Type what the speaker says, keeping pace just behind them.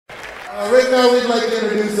Right now we'd like to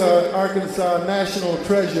introduce our Arkansas national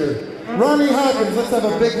treasure, Ronnie Hawkins. Let's have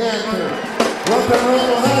a big hand for Rock and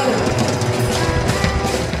Roll Hawkins.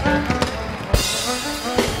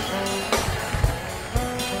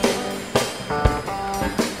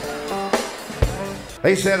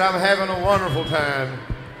 They said I'm having a wonderful time.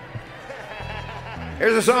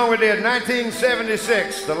 Here's a song we did,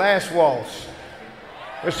 1976, The Last Waltz.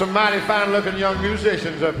 There's some mighty fine-looking young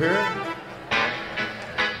musicians up here.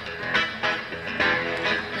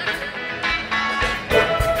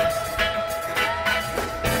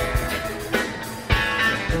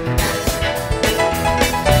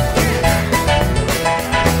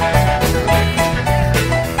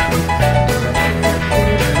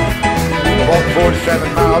 Walk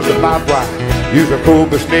 47 miles of barbed wire. Use a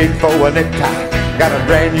cobra snake for a necktie. Got a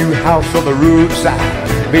brand new house on the roadside,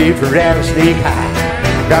 made for rattlesnake high.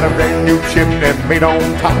 Got a brand new chimney made on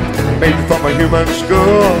top, made from a human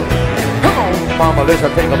skull. Come on, mama, let's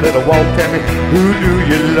take a little walk. Tell me, who do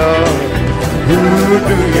you love? Who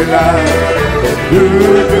do you love? Who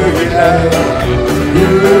do you love? Who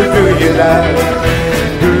do you love?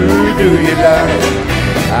 Who do you love?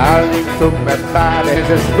 I lift up my body and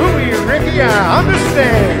says, who are you, Ricky? I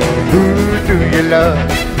understand. Who do you love?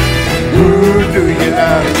 Who do you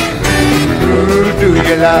love? Who do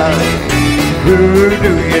you love? Who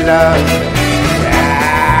do you love?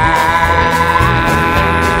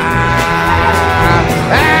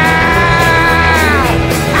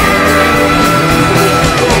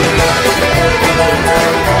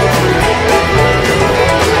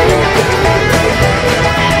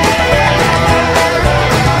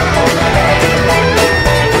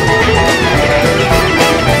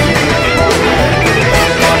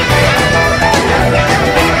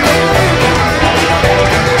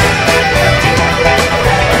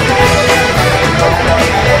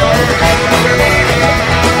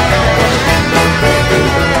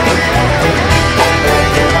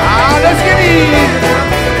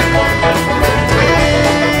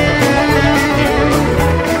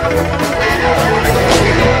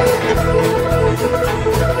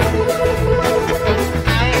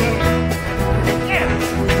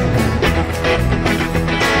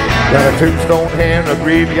 Got a tombstone and a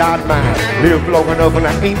graveyard mine. Live long enough and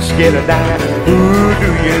I ain't scared of dying. Who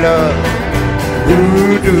do you love? Who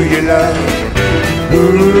do you love?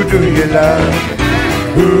 Who do you love?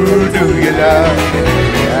 Who do you love?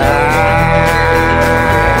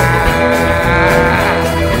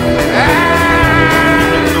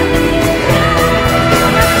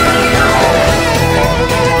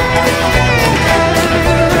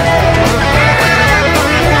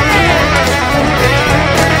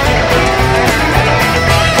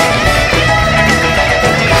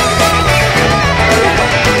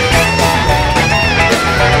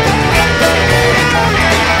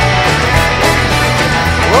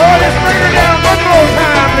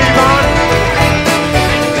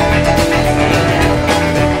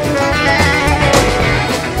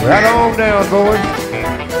 Right on down, boys.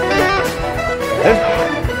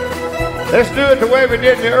 Let's do it the way we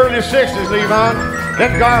did in the early 60s, Levon.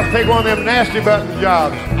 Let Garth take one of them nasty button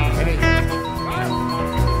jobs.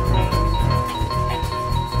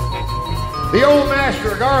 The old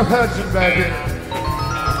master, Garth Hudson, back here.